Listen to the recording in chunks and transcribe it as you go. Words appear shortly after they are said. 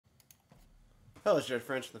Hello, it's Jared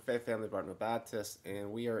French from the Faith Family Barton Baptist,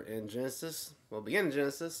 and we are in Genesis. We'll begin in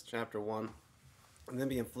Genesis chapter 1, and then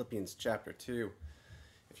be in Philippians chapter 2.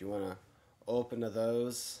 If you want to open to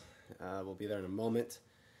those, we'll be there in a moment.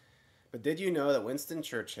 But did you know that Winston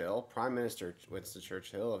Churchill, Prime Minister Winston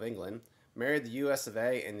Churchill of England, married the US of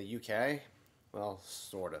A in the UK? Well,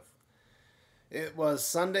 sort of. It was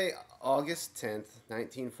Sunday, August 10th,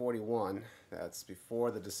 1941. That's before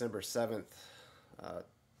the December 7th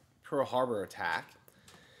Pearl Harbor attack,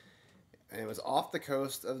 and it was off the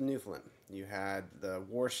coast of Newfoundland. You had the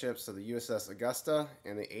warships of the USS Augusta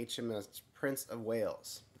and the HMS Prince of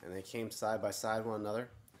Wales, and they came side by side one another,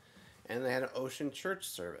 and they had an ocean church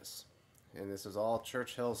service. And this was all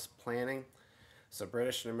Churchill's planning. So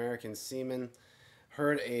British and American seamen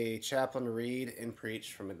heard a chaplain read and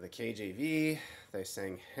preach from the KJV. They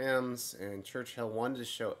sang hymns, and Churchill wanted to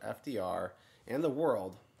show FDR and the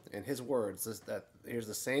world, in his words, that here's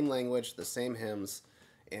the same language, the same hymns,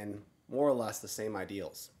 and more or less the same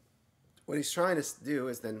ideals. What he's trying to do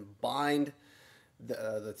is then bind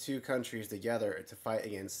the two countries together to fight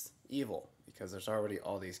against evil, because there's already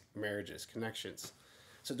all these marriages, connections.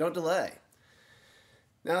 So don't delay.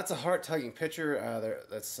 Now it's a heart-tugging picture.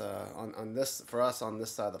 That's on this for us on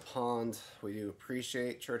this side of the pond. We do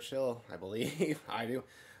appreciate Churchill, I believe. I do.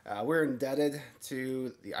 We're indebted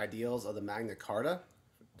to the ideals of the Magna Carta,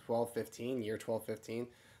 1215, year 1215.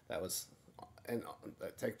 That was and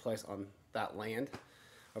that take place on that land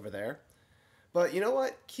over there. But you know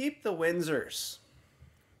what? Keep the Windsors.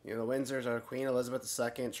 You know, the Windsors are Queen Elizabeth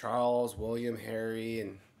II, Charles, William, Harry,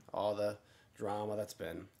 and all the drama that's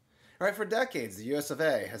been. All right, for decades, the US of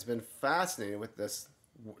A has been fascinated with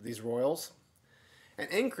these royals, and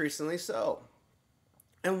increasingly so.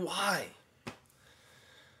 And why?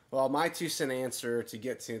 Well, my 2 cent answer to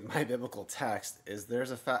get to my biblical text is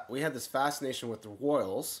we have this fascination with the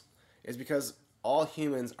royals is because all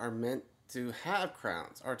humans are meant to have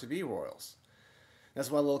crowns, or to be royals.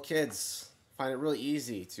 That's why little kids find it really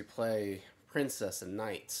easy to play princess and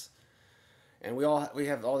knights. And we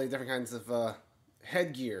have all the different kinds of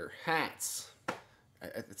headgear, hats.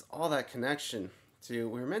 It's all that connection to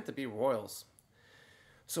we're meant to be royals.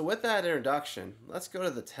 So with that introduction, let's go to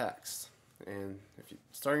the text. And if you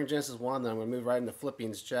starting in Genesis 1, then I'm going to move right into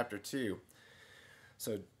Philippians chapter 2.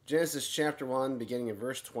 So Genesis chapter 1, beginning in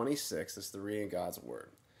verse 26, is the reading of God's word.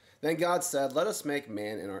 Then God said, "Let us make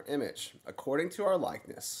man in our image, according to our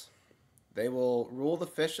likeness. They will rule the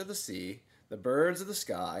fish of the sea, the birds of the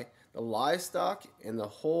sky, the livestock, and the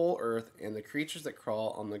whole earth, and the creatures that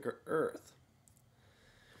crawl on the earth."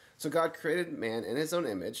 So God created man in his own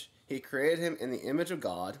image. He created him in the image of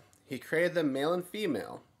God. He created them male and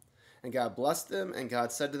female. And God blessed them, and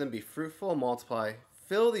God said to them, "Be fruitful and multiply,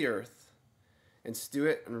 fill the earth, and stew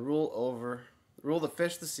it, and rule the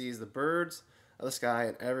fish of the seas, the birds of the sky,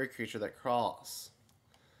 and every creature that crawls."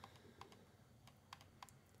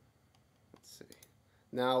 Let's see.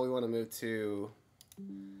 Now we want to move to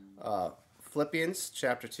Philippians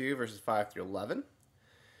chapter 2, verses 5 through 11.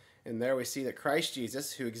 And there we see that Christ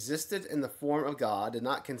Jesus, who existed in the form of God, did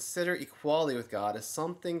not consider equality with God as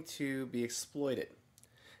something to be exploited.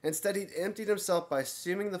 Instead, he emptied himself by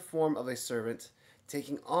assuming the form of a servant,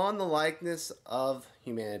 taking on the likeness of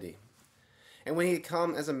humanity. And when he had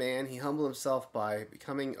come as a man, he humbled himself by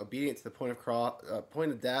becoming obedient to the point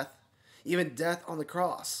of death, even death on the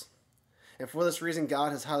cross. And for this reason,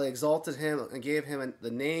 God has highly exalted him and gave him the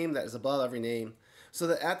name that is above every name, so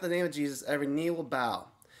that at the name of Jesus every knee will bow,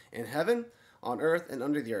 in heaven, on earth, and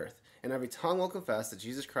under the earth, and every tongue will confess that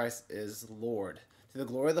Jesus Christ is Lord, to the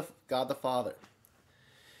glory of God the Father.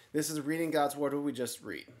 This is reading God's word. What did we just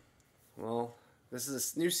read? Well, this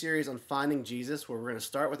is a new series on finding Jesus, where we're going to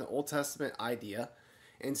start with an Old Testament idea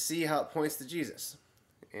and see how it points to Jesus.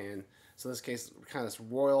 And so in this case, kind of this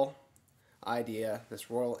royal idea,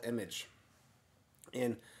 this royal image.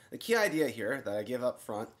 And the key idea here that I give up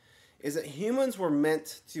front is that humans were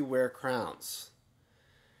meant to wear crowns.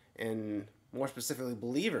 And more specifically,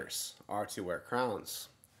 believers are to wear crowns.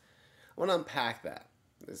 I want to unpack that.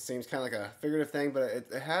 It seems kind of like a figurative thing, but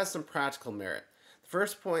it has some practical merit. The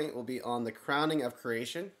first point will be on the crowning of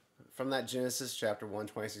creation from that Genesis chapter 1,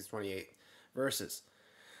 26-28 verses.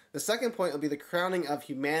 The second point will be the crowning of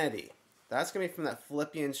humanity. That's going to be from that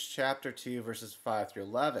Philippians chapter 2, verses 5 through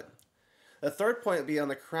 11. The third point will be on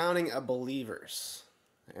the crowning of believers.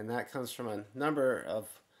 And that comes from a number of,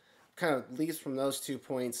 kind of leads from those 2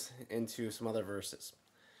 points into some other verses.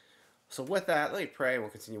 So with that, let me pray and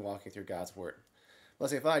we'll continue walking through God's word.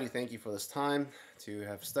 Blessed Father, I do thank you for this time to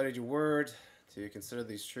have studied your word, to consider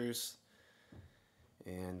these truths,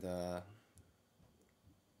 and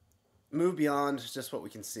move beyond just what we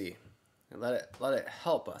can see. and let it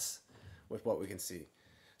help us with what we can see,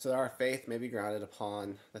 so that our faith may be grounded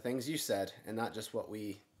upon the things you said and not just what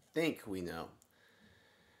we think we know.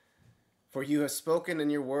 For you have spoken in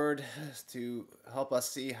your word to help us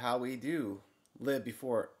see how we do live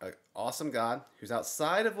before an awesome God who's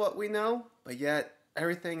outside of what we know, but yet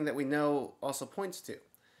everything that we know also points to.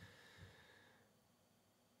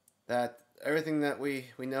 That everything that we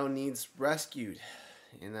know needs rescued,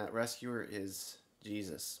 and that rescuer is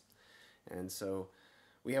Jesus. And so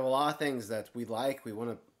we have a lot of things that we like,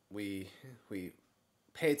 we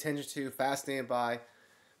pay attention to, fascinated by,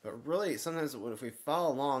 but really sometimes if we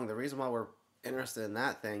follow along, the reason why we're interested in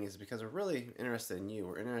that thing is because we're really interested in you.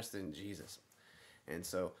 We're interested in Jesus. And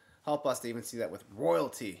so help us to even see that with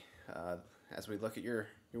royalty as we look at your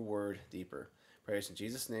word deeper. Praise in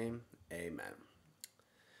Jesus' name, amen.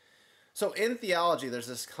 So in theology, there's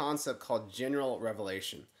this concept called general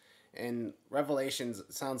revelation. And revelations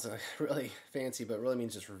sounds really fancy, but it really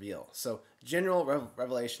means just reveal. So general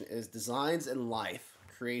revelation is designs in life,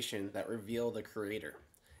 creation, that reveal the creator,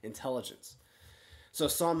 intelligence. So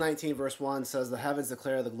Psalm 19 verse 1 says, the heavens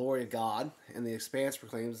declare the glory of God, and the expanse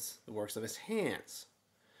proclaims the works of his hands.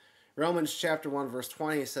 Romans chapter 1 verse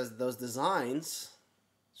 20 says that those designs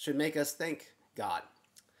should make us thank God.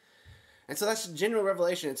 And so that's general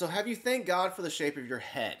revelation. And so have you thanked God for the shape of your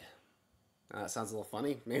head? That sounds a little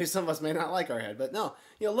funny. Maybe some of us may not like our head, but no.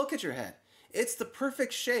 Look at your head. It's the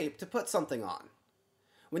perfect shape to put something on.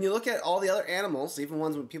 When you look at all the other animals, even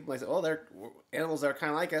ones when people might say, oh, they're animals that are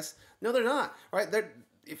kind of like us. No, they're not. Right?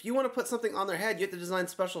 If you want to put something on their head, you have to design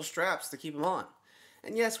special straps to keep them on.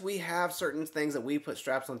 And yes, we have certain things that we put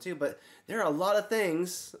straps on too, but there are a lot of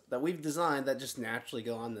things that we've designed that just naturally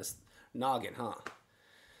go on this noggin, huh?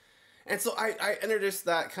 And so I introduced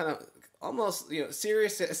that kind of almost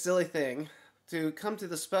serious, silly thing to come to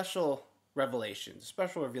the special revelation,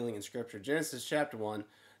 special revealing in Scripture. Genesis chapter 1,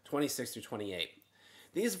 26 through 28.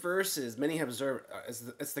 These verses, many have observed,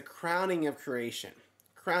 it's the crowning of creation.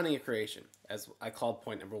 Crowning of creation, as I called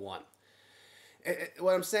point number 1.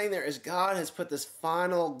 What I'm saying there is God has put this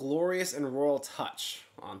final glorious and royal touch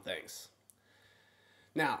on things.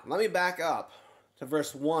 Now, let me back up to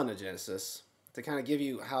verse 1 of Genesis to kind of give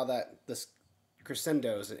you how this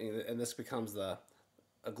crescendos and this becomes a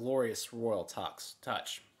glorious royal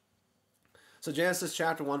touch. So Genesis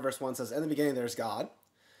chapter 1 verse 1 says, in the beginning there's God.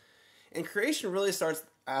 And creation really starts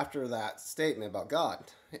after that statement about God.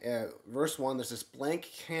 Verse 1, there's this blank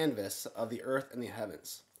canvas of the earth and the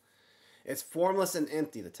heavens. It's formless and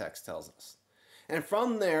empty, the text tells us. And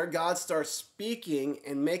from there, God starts speaking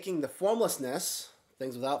and making the formlessness,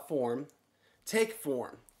 things without form, take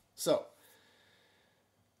form. So,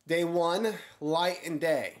 day 1, light and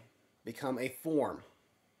day become a form.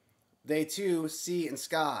 Day 2, sea and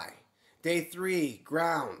sky. Day 3,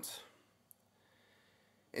 ground.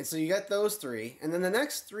 And so you got those 3, and then the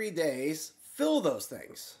next 3 days fill those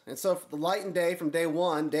things. And so the light and day from day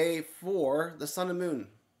 1, day 4, the sun and moon.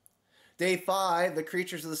 Day 5, the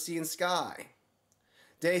creatures of the sea and sky.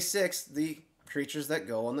 Day 6, the creatures that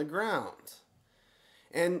go on the ground.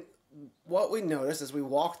 And what we notice as we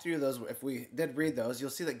walk through those, if we did read those,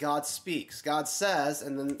 you'll see that God speaks. God says,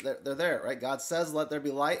 and then they're there, right? God says, let there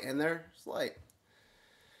be light, and there's light.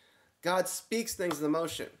 God speaks things into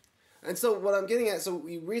motion. And so what I'm getting at, so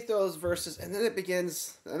we read those verses, and then it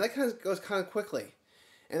begins, and that kind of goes kind of quickly.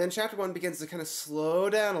 And then chapter 1 begins to kind of slow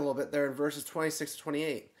down a little bit there in verses 26 to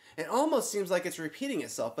 28. It almost seems like it's repeating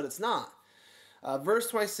itself, but it's not. Verse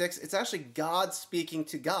 26, it's actually God speaking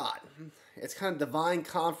to God. It's kind of divine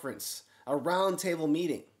conference, a round table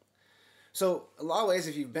meeting. So a lot of ways,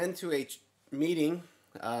 if you've been to a meeting,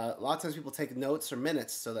 a lot of times people take notes or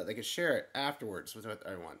minutes so that they can share it afterwards with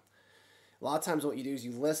everyone. A lot of times what you do is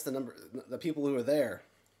you list the people who are there.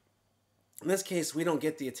 In this case, we don't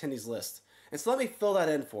get the attendees list. And so let me fill that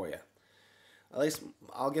in for you. At least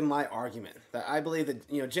I'll give my argument that I believe that,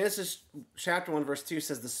 Genesis chapter 1 verse 2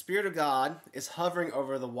 says the Spirit of God is hovering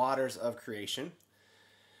over the waters of creation.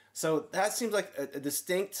 So that seems like a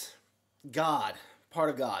distinct God, part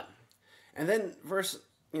of God. And then verse,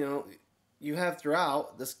 you have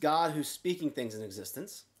throughout this God who's speaking things in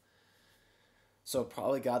existence. So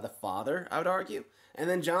probably God the Father, I would argue. And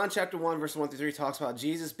then John chapter 1 verse 1 through 3 talks about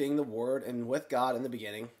Jesus being the Word and with God in the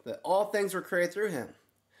beginning, that all things were created through him.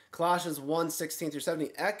 Colossians 1, 16 through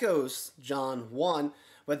 17 echoes John 1,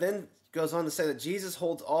 but then goes on to say that Jesus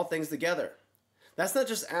holds all things together. That's not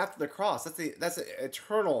just after the cross. That's an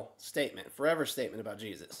eternal statement, forever statement about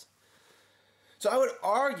Jesus. So I would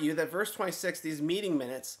argue that verse 26, these meeting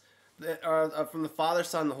minutes that are from the Father,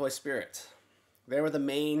 Son, and the Holy Spirit. They were the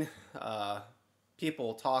main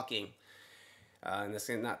people talking. And this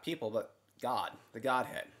is not people, but God, the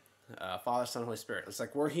Godhead, Father, Son, Holy Spirit. It's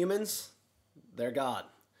like we're humans, they're God.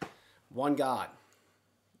 One God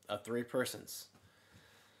of three persons.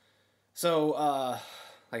 So,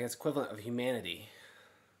 like it's equivalent of humanity.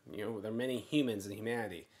 You know, there are many humans in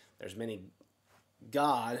humanity. There's many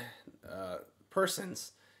God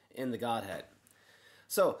persons in the Godhead.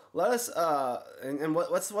 So let us, and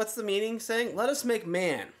what's the meaning saying? Let us make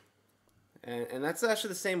man, and that's actually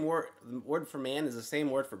the same word. The word for man is the same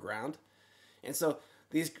word for ground, and so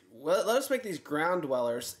let us make these ground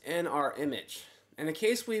dwellers in our image. And in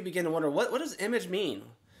case we begin to wonder what does image mean,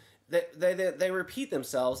 they repeat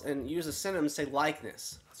themselves and use a synonym, say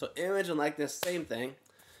likeness. So image and likeness, same thing.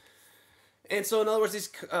 And so, in other words, these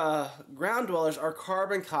ground dwellers are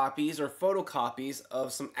carbon copies or photocopies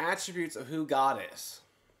of some attributes of who God is.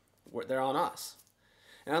 They're on us.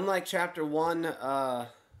 And unlike chapter 1,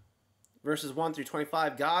 verses 1 through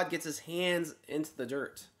 25, God gets his hands into the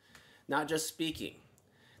dirt, not just speaking.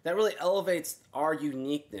 That really elevates our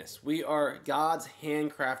uniqueness. We are God's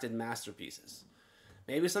handcrafted masterpieces.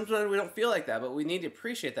 Maybe sometimes we don't feel like that, but we need to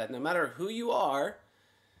appreciate that. No matter who you are,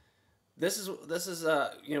 this is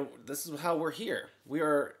how we're here. We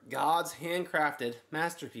are God's handcrafted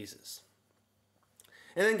masterpieces.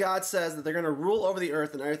 And then God says that they're going to rule over the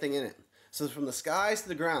earth and everything in it. So from the skies to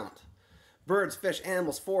the ground, birds, fish,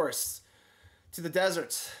 animals, forests, to the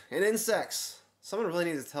deserts and insects. Someone really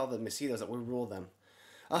needs to tell the mosquitoes that we rule them.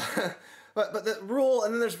 But the rule,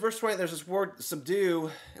 and then there's verse 20. There's this word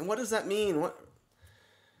subdue, and what does that mean?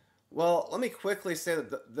 Well, let me quickly say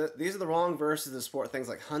that these are the wrong verses to support things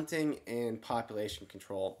like hunting and population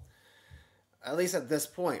control. At least at this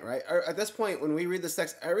point, right? At this point, when we read this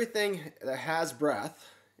text, everything that has breath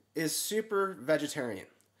is super vegetarian,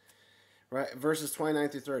 right? Verses 29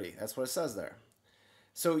 through 30. That's what it says there.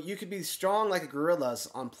 So you could be strong like a gorilla's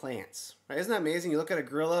on plants, right? Isn't that amazing? You look at a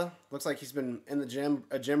gorilla, looks like he's been in the gym,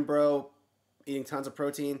 a gym bro, eating tons of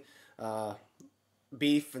protein,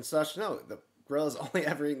 beef and such. No, the gorilla's only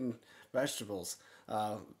ever eaten vegetables,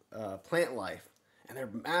 plant life, and they're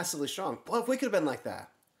massively strong. Well, if we could have been like that,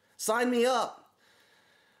 sign me up.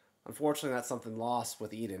 Unfortunately, that's something lost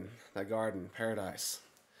with Eden, that garden, paradise.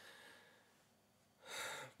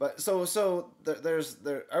 But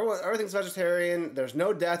everything's vegetarian. There's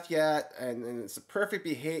no death yet, and it's a perfect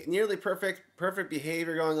nearly perfect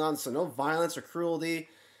behavior going on. So no violence or cruelty.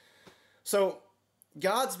 So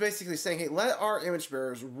God's basically saying, hey, let our image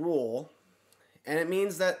bearers rule, and it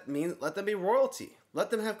means let them be royalty. Let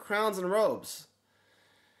them have crowns and robes.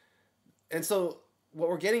 And so what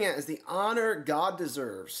we're getting at is the honor God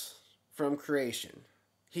deserves from creation,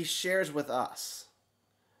 he shares with us.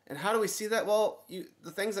 And how do we see that? Well,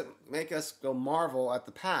 the things that make us go marvel at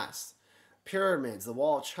the past. Pyramids, the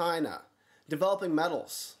Wall of China, developing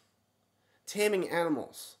metals, taming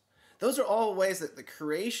animals. Those are all ways that the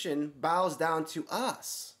creation bows down to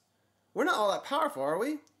us. We're not all that powerful, are we?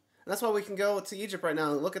 And that's why we can go to Egypt right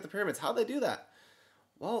now and look at the pyramids. How'd they do that?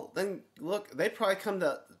 Well, then look, they'd probably come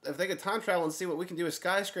to, if they could time travel and see what we can do with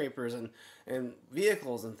skyscrapers and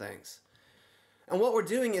vehicles and things. And what we're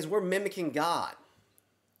doing is we're mimicking God.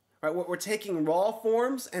 Right, we're taking raw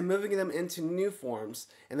forms and moving them into new forms,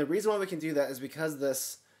 and the reason why we can do that is because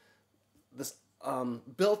this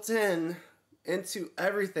built into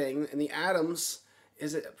everything in the atoms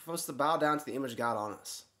is it supposed to bow down to the image of God on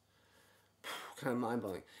us. Kind of mind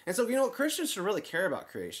blowing. And so Christians should really care about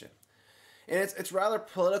creation, and it's rather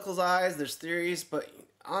politicized. There's theories, but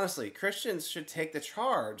honestly, Christians should take the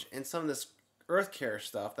charge in some of this earth care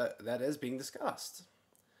stuff that is being discussed.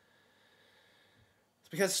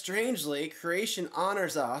 Because strangely, creation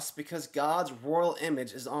honors us because God's royal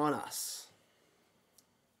image is on us.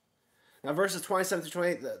 Now, verses 27 through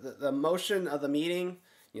 28, the motion of the meeting,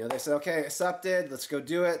 they said, okay, accepted, let's go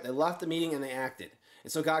do it. They left the meeting and they acted.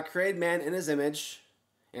 And so God created man in his image,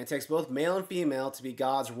 and it takes both male and female to be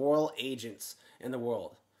God's royal agents in the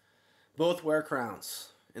world. Both wear crowns.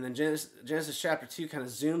 And then Genesis chapter 2 kind of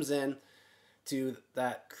zooms in to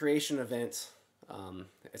that creation event.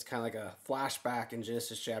 It's kind of like a flashback in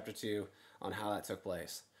Genesis chapter 2 on how that took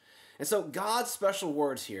place. And so God's special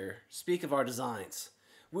words here speak of our designs.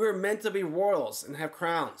 We were meant to be royals and have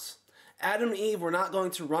crowns. Adam and Eve were not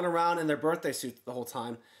going to run around in their birthday suits the whole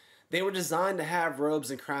time. They were designed to have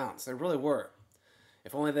robes and crowns. They really were.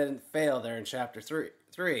 If only they didn't fail there in chapter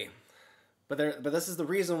 3. But this is the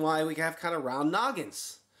reason why we have kind of round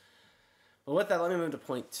noggins. But with that, let me move to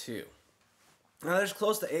point 2. Now, there's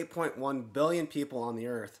close to 8.1 billion people on the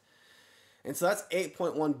earth. And so that's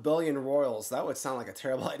 8.1 billion royals. That would sound like a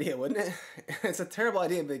terrible idea, wouldn't it? It's a terrible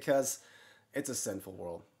idea because it's a sinful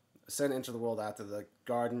world. Sin entered the world after the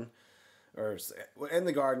garden. or we're in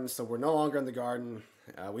the garden, so we're no longer in the garden.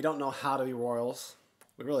 We don't know how to be royals.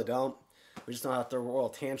 We really don't. We just know how to throw royal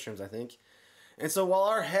tantrums, I think. And so while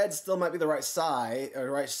our heads still might be the right size or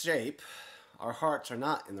right shape, our hearts are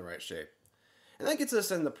not in the right shape. And that gets us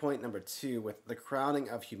into point number 2 with the crowning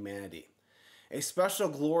of humanity. A special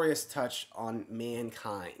glorious touch on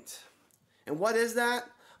mankind. And what is that?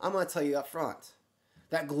 I'm going to tell you up front.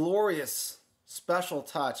 That glorious special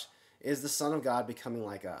touch is the Son of God becoming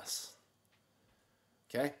like us.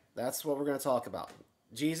 Okay? That's what we're going to talk about.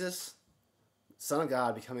 Jesus, Son of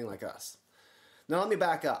God, becoming like us. Now let me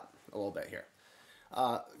back up a little bit here.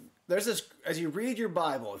 There's this, as you read your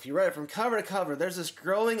Bible, if you read it from cover to cover, there's this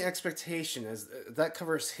growing expectation as that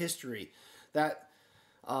covers history that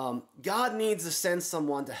God needs to send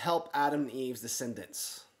someone to help Adam and Eve's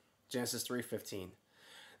descendants. Genesis 3:15.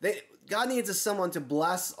 God needs someone to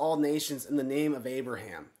bless all nations in the name of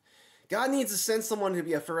Abraham. God needs to send someone to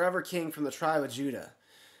be a forever king from the tribe of Judah.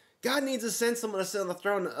 God needs to send someone to sit on the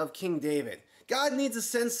throne of King David. God needs to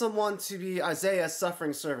send someone to be Isaiah's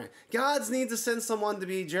suffering servant. God needs to send someone to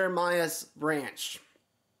be Jeremiah's branch.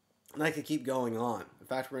 And I could keep going on. In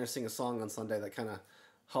fact, we're going to sing a song on Sunday that kind of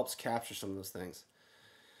helps capture some of those things.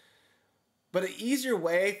 But an easier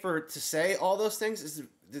way to say all those things is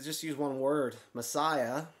to just use one word,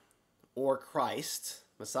 Messiah or Christ.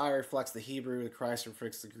 Messiah reflects the Hebrew, the Christ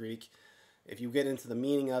reflects the Greek. If you get into the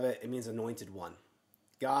meaning of it, it means anointed one.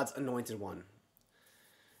 God's anointed one.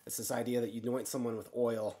 It's this idea that you anoint someone with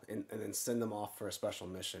oil and then send them off for a special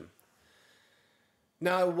mission.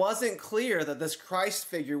 Now, it wasn't clear that this Christ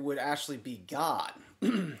figure would actually be God.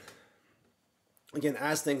 Again,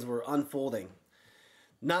 as things were unfolding.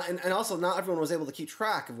 And also, not everyone was able to keep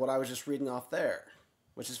track of what I was just reading off there,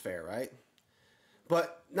 which is fair, right?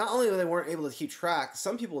 But not only they weren't able to keep track,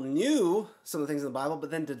 some people knew some of the things in the Bible, but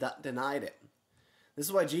then denied it. This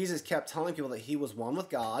is why Jesus kept telling people that he was one with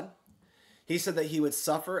God. He said that he would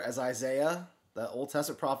suffer, as Isaiah, the Old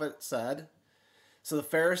Testament prophet, said. So the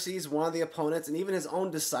Pharisees, one of the opponents, and even his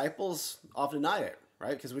own disciples often denied it,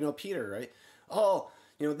 right? Because we know Peter, right? Oh,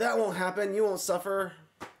 that won't happen. You won't suffer.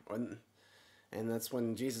 And that's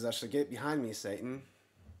when Jesus actually, get behind me, Satan.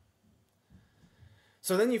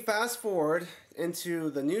 So then you fast forward into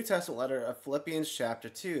the New Testament letter of Philippians chapter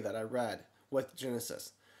 2 that I read with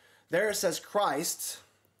Genesis. There it says Christ,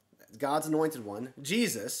 God's anointed one,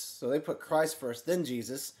 Jesus. So they put Christ first, then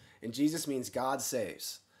Jesus. And Jesus means God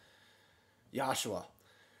saves. Yahshua.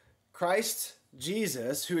 Christ,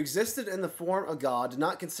 Jesus, who existed in the form of God, did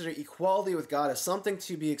not consider equality with God as something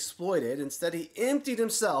to be exploited. Instead, he emptied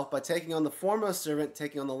himself by taking on the form of a servant,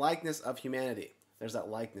 taking on the likeness of humanity. There's that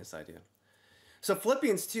likeness idea. So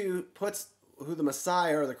Philippians 2 puts who the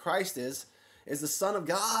Messiah or the Christ is the Son of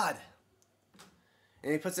God.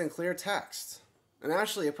 And he puts it in clear text. And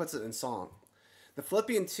actually, it puts it in song. The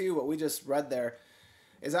Philippians 2, what we just read there,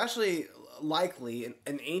 is actually likely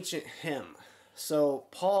an ancient hymn. So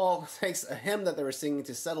Paul takes a hymn that they were singing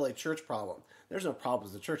to settle a church problem. There's no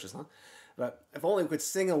problems in churches, huh? But if only we could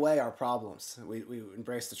sing away our problems, we would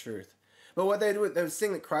embrace the truth. But what they would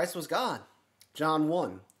sing that Christ was God. John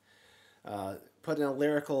 1, put in a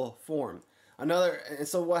lyrical form. And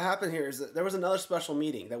so what happened here is that there was another special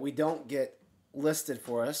meeting that we don't get listed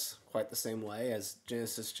for us quite the same way as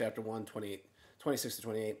Genesis chapter 1, 26 to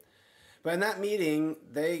 28. But in that meeting,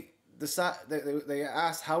 they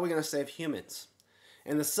asked, how are we going to save humans?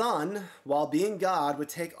 And the Son, while being God, would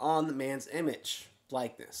take on the man's image,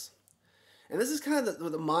 likeness. And this is kind of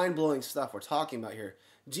the mind-blowing stuff we're talking about here.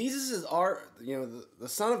 Jesus is the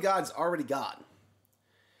Son of God is already God.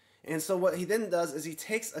 And so what he then does is he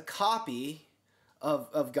takes a copy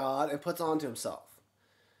of God and puts onto himself.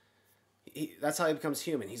 That's how he becomes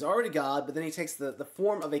human. He's already God, but then he takes the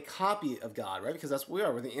form of a copy of God, right? Because that's what we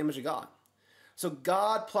are. We're the image of God. So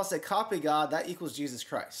God plus a copy of God, that equals Jesus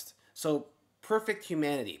Christ. So perfect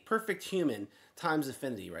humanity, perfect human times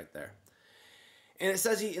infinity right there. And it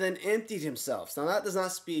says he then emptied himself. Now that does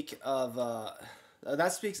not speak of,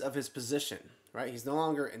 that speaks of his position, right? He's no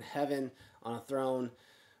longer in heaven on a throne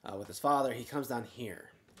with his Father. He comes down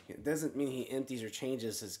here. It doesn't mean he empties or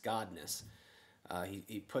changes his godness.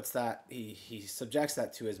 He puts that, he subjects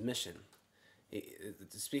that to his mission.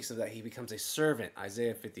 It speaks of that he becomes a servant,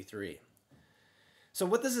 Isaiah 53. So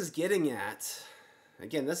what this is getting at,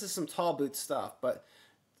 again, this is some tall boot stuff, but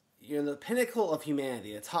the pinnacle of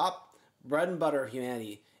humanity, the top bread and butter of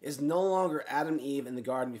humanity, is no longer Adam and Eve in the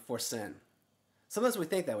garden before sin. Sometimes we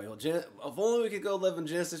think that way. Well, if only we could go live in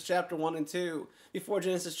Genesis chapter 1 and 2, before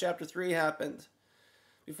Genesis chapter 3 happened,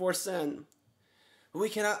 before sin. But we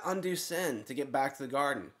cannot undo sin to get back to the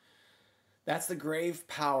garden. That's the grave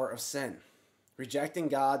power of sin. Rejecting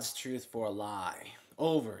God's truth for a lie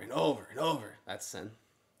over and over and over. That's sin.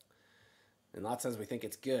 And lots of times we think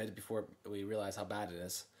it's good before we realize how bad it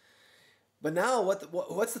is. But now,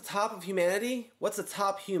 what's the top of humanity? What's the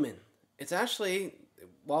top human? It's actually,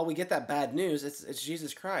 while we get that bad news, it's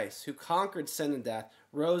Jesus Christ, who conquered sin and death,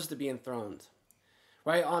 rose to be enthroned.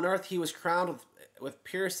 Right? On earth, he was crowned with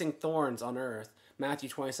piercing thorns on earth, Matthew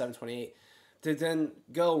 27:28, to then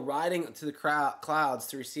go riding to the clouds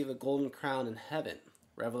to receive a golden crown in heaven,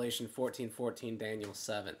 Revelation 14:14, Daniel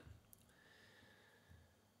 7.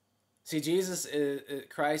 See,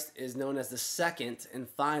 Christ is known as the second and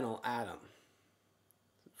final Adam.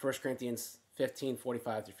 1 Corinthians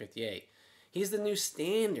 15:45-58. He's the new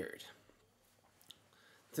standard.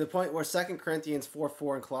 To the point where 2 Corinthians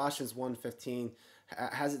 4:4 and Colossians 1:15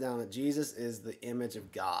 has it down that Jesus is the image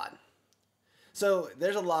of God. So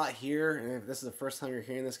there's a lot here, and if this is the first time you're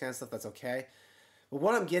hearing this kind of stuff, that's okay. But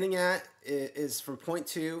what I'm getting at is from point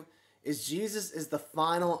 2, is Jesus is the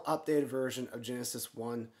final updated version of Genesis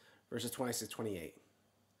 1, verses 26-28.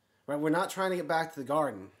 Right? We're not trying to get back to the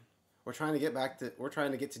garden. We're trying to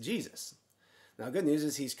get to Jesus. Now, good news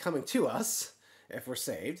is he's coming to us if we're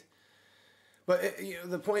saved. But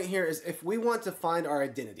the point here is, if we want to find our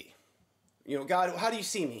identity, God, how do you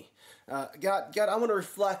see me? God, I want to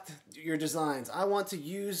reflect your designs. I want to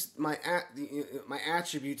use my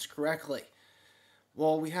attributes correctly.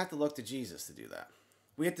 Well, we have to look to Jesus to do that.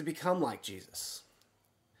 We have to become like Jesus.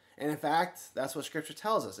 And in fact, that's what Scripture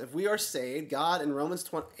tells us. If we are saved, God in Romans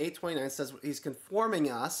 8:29 says he's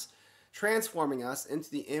transforming us into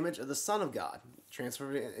the image of the Son of God,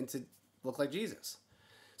 transforming it into look like Jesus.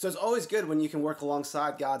 So it's always good when you can work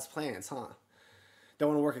alongside God's plans, huh? Don't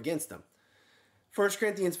want to work against them. 1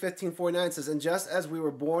 Corinthians 15:49 says, and just as we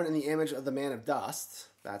were born in the image of the man of dust,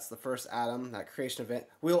 that's the first Adam, that creation event,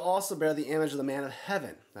 we will also bear the image of the man of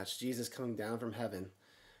heaven. That's Jesus coming down from heaven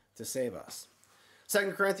to save us.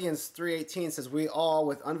 2 Corinthians 3:18 says, we all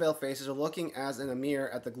with unveiled faces are looking as in a mirror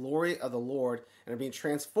at the glory of the Lord and are being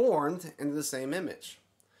transformed into the same image.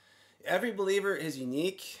 Every believer is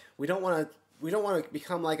unique. We don't want to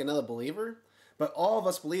become like another believer, but all of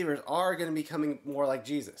us believers are going to be becoming more like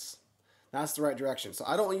Jesus. That's the right direction. So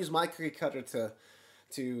I don't use my cookie cutter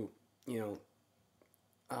to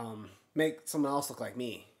make someone else look like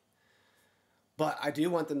me. But I do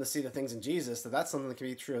want them to see the things in Jesus, that's something that can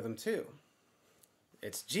be true of them too.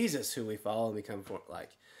 It's Jesus who we follow and become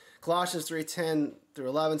like. Colossians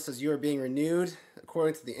 3:10-11 says, you are being renewed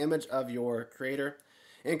according to the image of your Creator.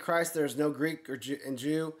 In Christ there is no Greek or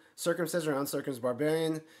Jew, circumcision or uncircumcised,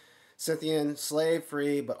 barbarian, Scythian, slave,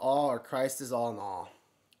 free, but all are Christ is all in all.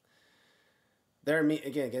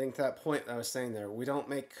 Again, getting to that point that I was saying there, we don't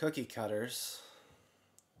make cookie cutters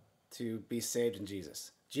to be saved in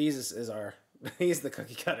Jesus. Jesus is he's the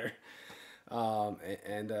cookie cutter.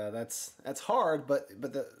 That's hard, but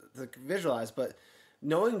to visualize. But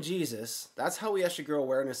knowing Jesus, that's how we actually grow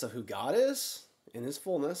awareness of who God is in his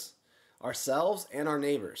fullness, ourselves, and our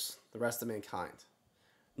neighbors, the rest of mankind.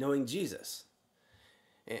 Knowing Jesus.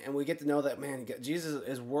 And we get to know that, man, Jesus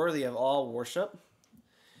is worthy of all worship.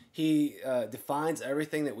 He defines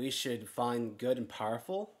everything that we should find good and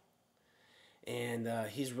powerful. And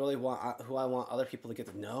he's really who I want other people to get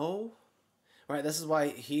to know. Right? This is why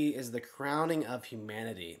he is the crowning of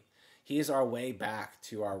humanity. He is our way back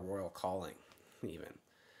to our royal calling, even.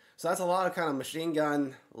 So that's a lot of kind of machine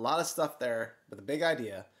gun, a lot of stuff there. But the big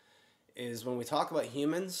idea is when we talk about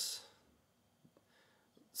humans,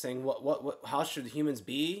 saying how should humans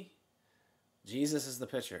be? Jesus is the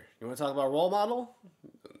picture. You want to talk about a role model?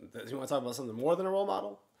 You want to talk about something more than a role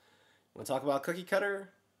model? You want to talk about cookie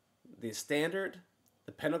cutter? The standard?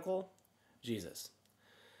 The pinnacle? Jesus.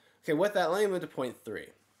 Okay, with that, let me move to point 3.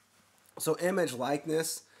 So image,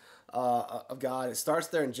 likeness of God. It starts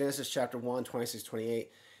there in Genesis chapter 1, 26-28.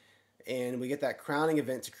 And we get that crowning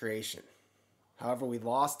event to creation. However, we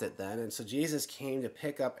lost it then. And so Jesus came to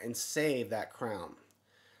pick up and save that crown.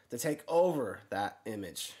 To take over that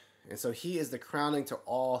image. And so he is the crowning to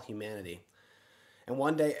all humanity. And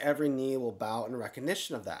one day every knee will bow in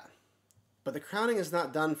recognition of that. But the crowning is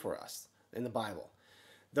not done for us in the Bible.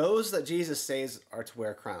 Those that Jesus saves are to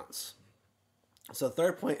wear crowns. So the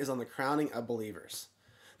third point is on the crowning of believers.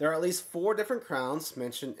 There are at least 4 different crowns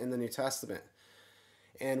mentioned in the New Testament.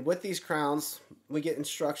 And with these crowns, we get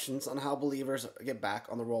instructions on how believers get back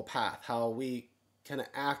on the royal path, how we kind of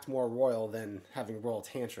act more royal than having royal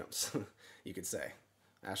tantrums, you could say.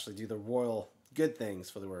 Actually do the royal good things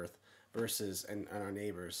for the earth versus and our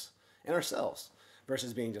neighbors and ourselves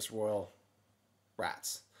versus being just royal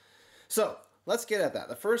rats. So let's get at that.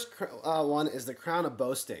 The first one is the crown of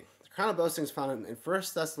boasting. The crown of boasting is found in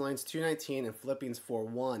 1 Thessalonians 2:19 and Philippians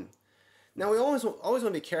 4:1. Now, we always want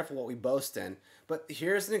to be careful what we boast in, but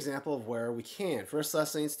here's an example of where we can. 1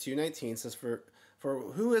 Thessalonians 2:19 says, For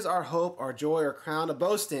who is our hope, our joy, our crown of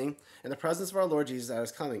boasting in the presence of our Lord Jesus that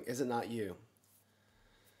is coming? Is it not you?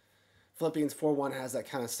 Philippians 4:1 has that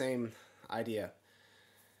kind of same idea.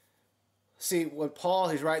 See, when Paul,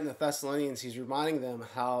 he's writing the Thessalonians, he's reminding them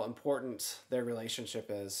how important their relationship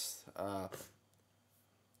is.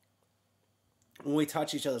 When we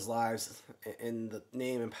touch each other's lives in the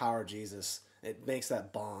name and power of Jesus, it makes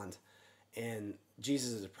that bond. And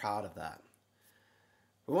Jesus is proud of that.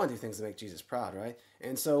 We want to do things to make Jesus proud, right?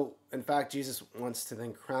 And so, in fact, Jesus wants to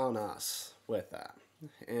then crown us with that.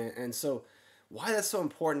 And so, why that's so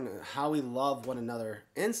important, how we love one another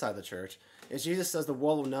inside the church, is Jesus says the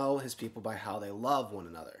world will know his people by how they love one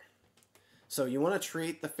another. So you want to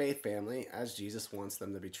treat the faith family as Jesus wants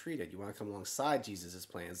them to be treated. You want to come alongside Jesus'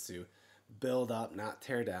 plans to build up, not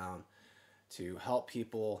tear down, to help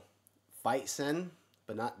people fight sin,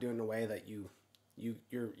 but not do it in a way that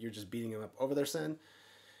you're just beating them up over their sin,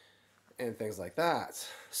 and things like that.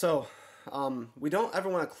 So we don't ever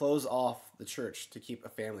want to close off the church to keep a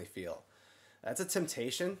family feel. That's a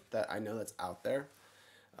temptation that I know that's out there.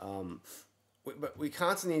 But we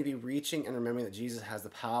constantly need to be reaching and remembering that Jesus has the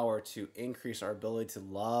power to increase our ability to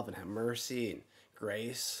love and have mercy and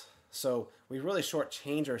grace. So we really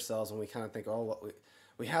shortchange ourselves when we kind of think, oh,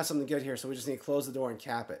 we have something good here, so we just need to close the door and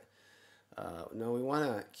cap it. No, we want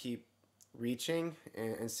to keep reaching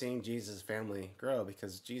and seeing Jesus' family grow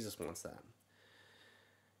because Jesus wants that.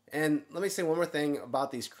 And let me say one more thing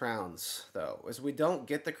about these crowns, though, is we don't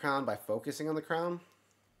get the crown by focusing on the crown.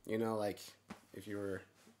 You know, like if you were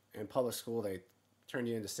in public school, they turned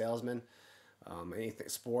you into salesmen. Anything,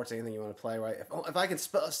 sports, anything you want to play, right? If I can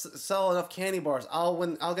sell enough candy bars, I'll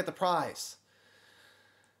win. I'll get the prize.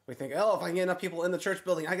 We think, oh, if I can get enough people in the church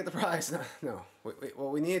building, I get the prize. No.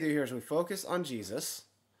 What we need to do here is we focus on Jesus,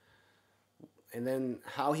 and then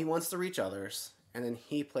how he wants to reach others, and then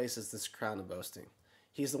he places this crown of boasting.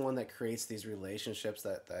 He's the one that creates these relationships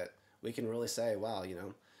that we can really say, wow, you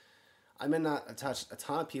know, I may not touch a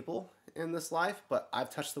ton of people in this life, but I've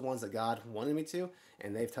touched the ones that God wanted me to,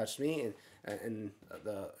 and they've touched me in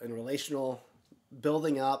relational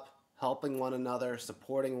building up, helping one another,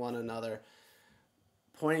 supporting one another,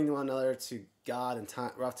 pointing one another to God in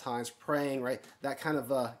rough times, praying, right? That kind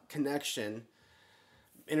of connection,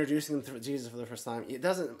 introducing them to Jesus for the first time.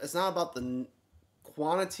 It's not about the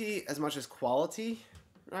quantity as much as quality,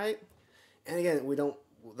 right? And again,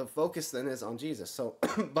 the focus then is on Jesus. So,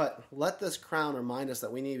 but let this crown remind us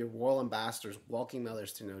that we need to be royal ambassadors, welcoming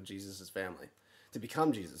others to know Jesus' family, to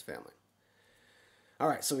become Jesus' family. All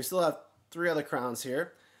right, so we still have 3 other crowns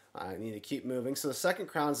here. I need to keep moving. So the second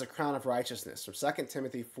crown is the crown of righteousness from 2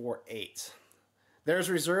 Timothy 4:8. There is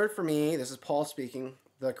reserved for me, this is Paul speaking,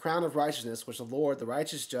 the crown of righteousness, which the Lord, the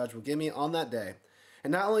righteous judge, will give me on that day.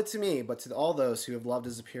 And not only to me, but to all those who have loved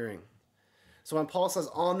his appearing. So when Paul says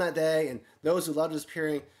on that day and those who loved his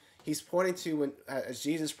appearing, he's pointing to when, as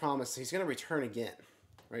Jesus promised, he's going to return again.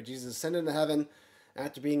 Right? Jesus ascended into heaven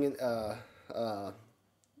after being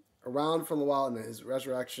around for a while in his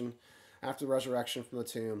resurrection, after the resurrection from the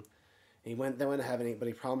tomb. He went to heaven, but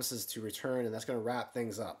he promises to return, and that's going to wrap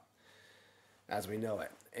things up as we know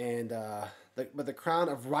it. And but the crown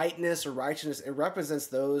of rightness or righteousness, it represents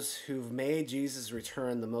those who've made Jesus'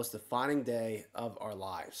 return the most defining day of our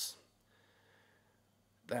lives.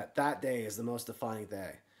 That day is the most defining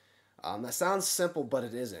day. That sounds simple, but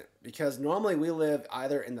it isn't. Because normally we live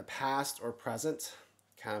either in the past or present,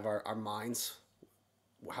 kind of our minds,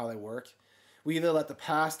 how they work. We either let the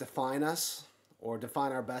past define us or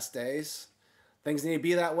define our best days. Things need to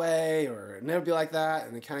be that way or never be like that,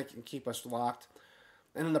 and they kind of can keep us locked.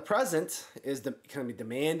 And in the present is kind of be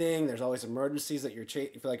demanding. There's always emergencies that you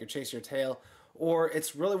feel like you're chasing your tail, or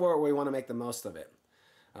it's really where we want to make the most of it.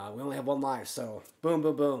 We only have one life, so boom,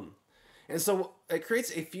 boom, boom. And so it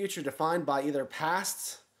creates a future defined by either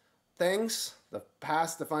past things, the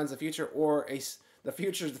past defines the future, or the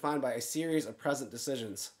future is defined by a series of present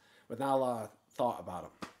decisions with not a lot of thought about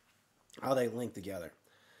them, how they link together.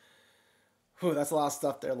 Whew, that's a lot of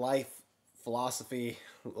stuff there, life, philosophy,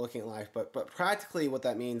 looking at life. But practically what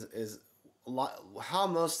that means is how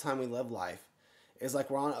most of the time we live life is like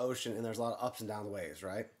we're on an ocean and there's a lot of ups and down waves,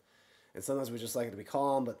 right? And sometimes we just like it to be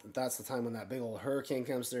calm, but that's the time when that big old hurricane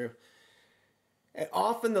comes through. And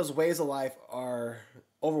often those waves of life are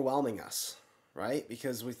overwhelming us, right?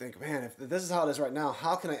 Because we think, man, if this is how it is right now,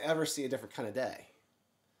 how can I ever see a different kind of day?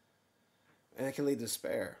 And it can lead to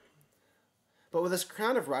despair. But with this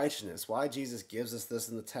crown of righteousness, why Jesus gives us this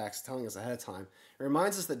in the text, telling us ahead of time, it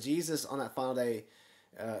reminds us that Jesus on that final day,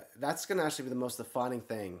 that's going to actually be the most defining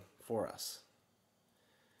thing for us.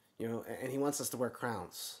 And he wants us to wear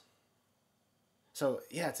crowns. So,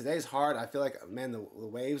 yeah, today's hard. I feel like, man, the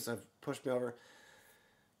waves have pushed me over.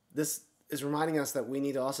 This is reminding us that we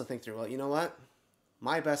need to also think through, well, you know what?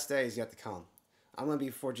 My best day is yet to come. I'm going to be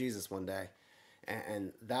before Jesus one day.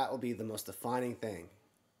 And that will be the most defining thing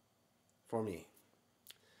for me.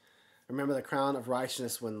 Remember the crown of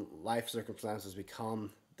righteousness when life circumstances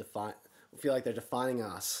feel like they're defining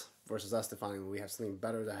us versus us defining them. We have something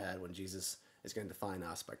better ahead when Jesus is going to define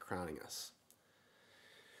us by crowning us.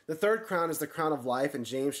 The third crown is the crown of life in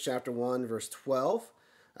James chapter 1, verse 12.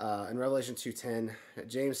 In Revelation 2:10,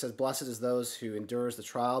 James says, "Blessed is those who endures the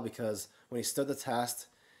trial, because when he stood the test,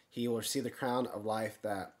 he will receive the crown of life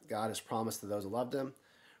that God has promised to those who loved him."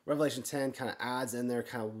 Revelation 10 kind of adds in there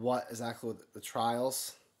kind of what exactly the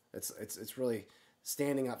trials. It's really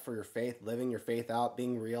standing up for your faith, living your faith out,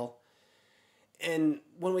 being real. And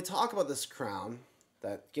when we talk about this crown,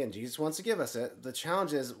 that, again, Jesus wants to give us it, the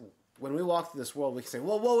challenge is when we walk through this world, we can say,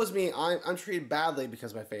 well, woe is me, I'm treated badly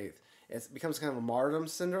because of my faith. It becomes kind of a martyrdom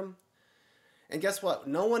syndrome. And guess what?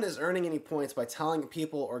 No one is earning any points by telling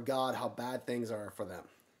people or God how bad things are for them.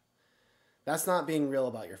 That's not being real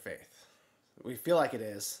about your faith. We feel like it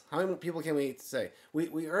is. How many people can we say?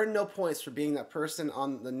 We earn no points for being that person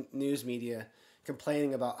on the news media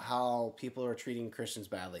complaining about how people are treating Christians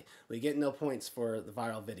badly. We get no points for the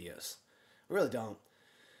viral videos. We really don't.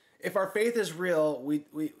 If our faith is real,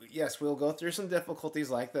 yes, we'll go through some difficulties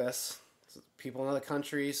like this. People in other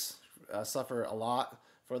countries suffer a lot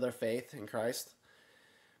for their faith in Christ.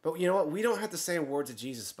 But you know what? We don't have to say a word to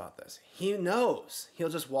Jesus about this. He knows. He'll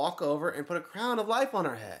just walk over and put a crown of life on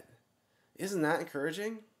our head. Isn't that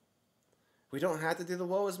encouraging? We don't have to do the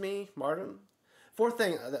woe is me martyrdom. Fourth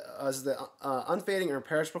thing is the unfading or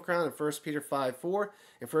imperishable crown in 1 Peter 5:4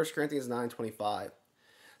 and 1 Corinthians 9:25.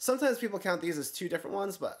 Sometimes people count these as two different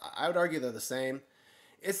ones, but I would argue they're the same.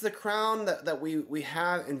 It's the crown that we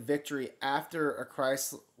have in victory after a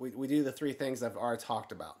Christ. We do the three things I've already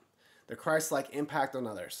talked about. The Christ-like impact on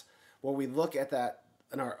others, where we look at that,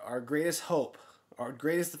 and our greatest hope, our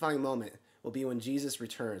greatest defining moment will be when Jesus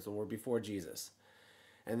returns, when we're before Jesus.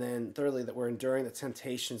 And then thirdly, that we're enduring the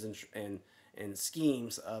temptations and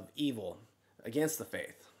schemes of evil against the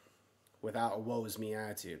faith without a woe is me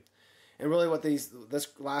attitude. And really what this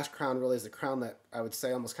last crown really is the crown that I would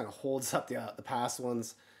say almost kind of holds up the past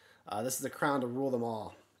ones. This is the crown to rule them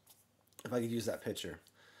all, if I could use that picture.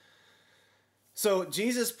 So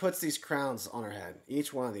Jesus puts these crowns on our head,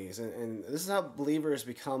 each one of these. And this is how believers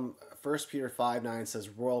become, 1 Peter 5:9 says,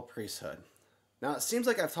 royal priesthood. Now, it seems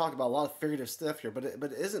like I've talked about a lot of figurative stuff here, but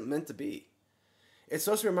it isn't meant to be. It's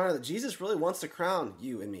supposed to be a reminder that Jesus really wants to crown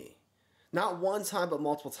you and me. Not one time, but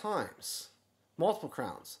multiple times. Multiple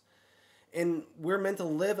crowns. And we're meant to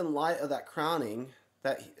live in light of that crowning,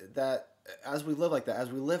 that as we live like that, as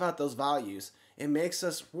we live out those values, it makes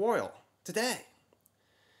us royal today.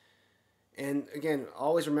 And again,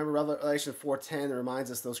 always remember Revelation 4:10 reminds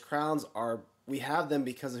us those crowns we have them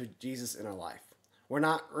because of Jesus in our life. We're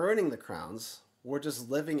not earning the crowns. We're just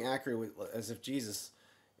living accurately as if Jesus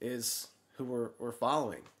is who we're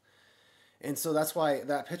following. And so that's why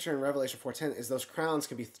that picture in Revelation 4:10 is those crowns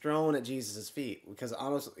can be thrown at Jesus' feet, because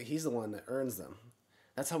honestly, he's the one that earns them.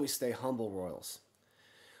 That's how we stay humble royals.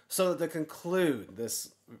 So to conclude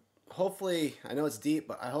this, hopefully, I know it's deep,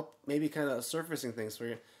 but I hope maybe kind of surfacing things for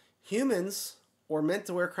you. Humans were meant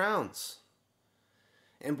to wear crowns,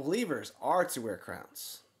 and believers are to wear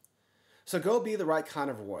crowns. So go be the right kind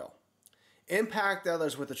of royal. Impact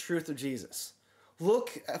others with the truth of Jesus. Look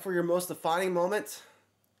for your most defining moment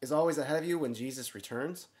is always ahead of you when Jesus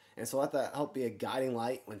returns. And so let that help be a guiding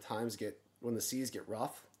light when the seas get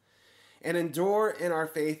rough. And endure in our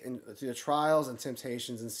faith through the trials and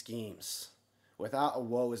temptations and schemes without a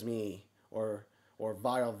woe is me or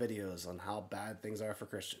viral videos on how bad things are for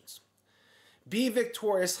Christians. Be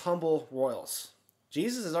victorious, humble royals.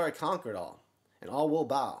 Jesus has already conquered all, and all will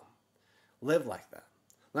bow. Live like that.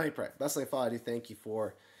 Let me pray. Blessed Father, I do thank you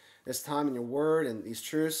for this time in your word and these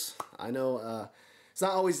truths. I know it's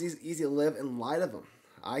not always easy to live in light of them.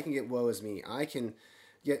 I can get woe is me. I can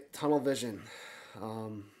get tunnel vision.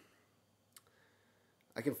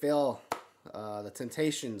 I can fail the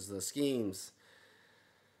temptations, the schemes.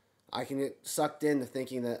 I can get sucked into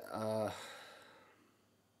thinking that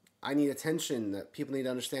I need attention, that people need to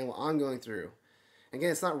understand what I'm going through. Again,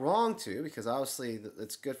 it's not wrong to, because obviously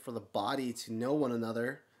it's good for the body to know one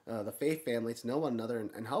another, the faith family to know one another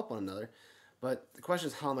and help one another. But the question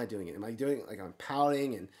is, how am I doing it? Am I doing it like I'm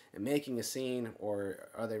pouting and making a scene, or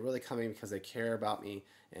are they really coming because they care about me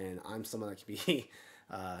and I'm someone that can be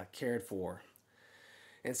cared for?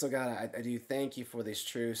 And so, God, I do thank you for these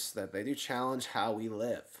truths, that they do challenge how we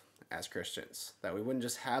live as Christians. That we wouldn't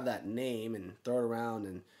just have that name and throw it around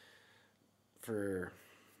and for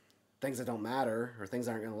things that don't matter or things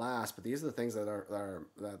that aren't going to last, but these are the things that are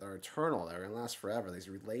eternal, that are going to last forever. These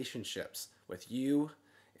relationships with you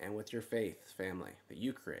and with your faith family that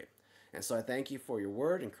you create. And so I thank you for your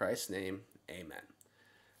word in Christ's name. Amen.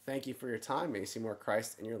 Thank you for your time. May you see more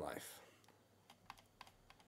Christ in your life.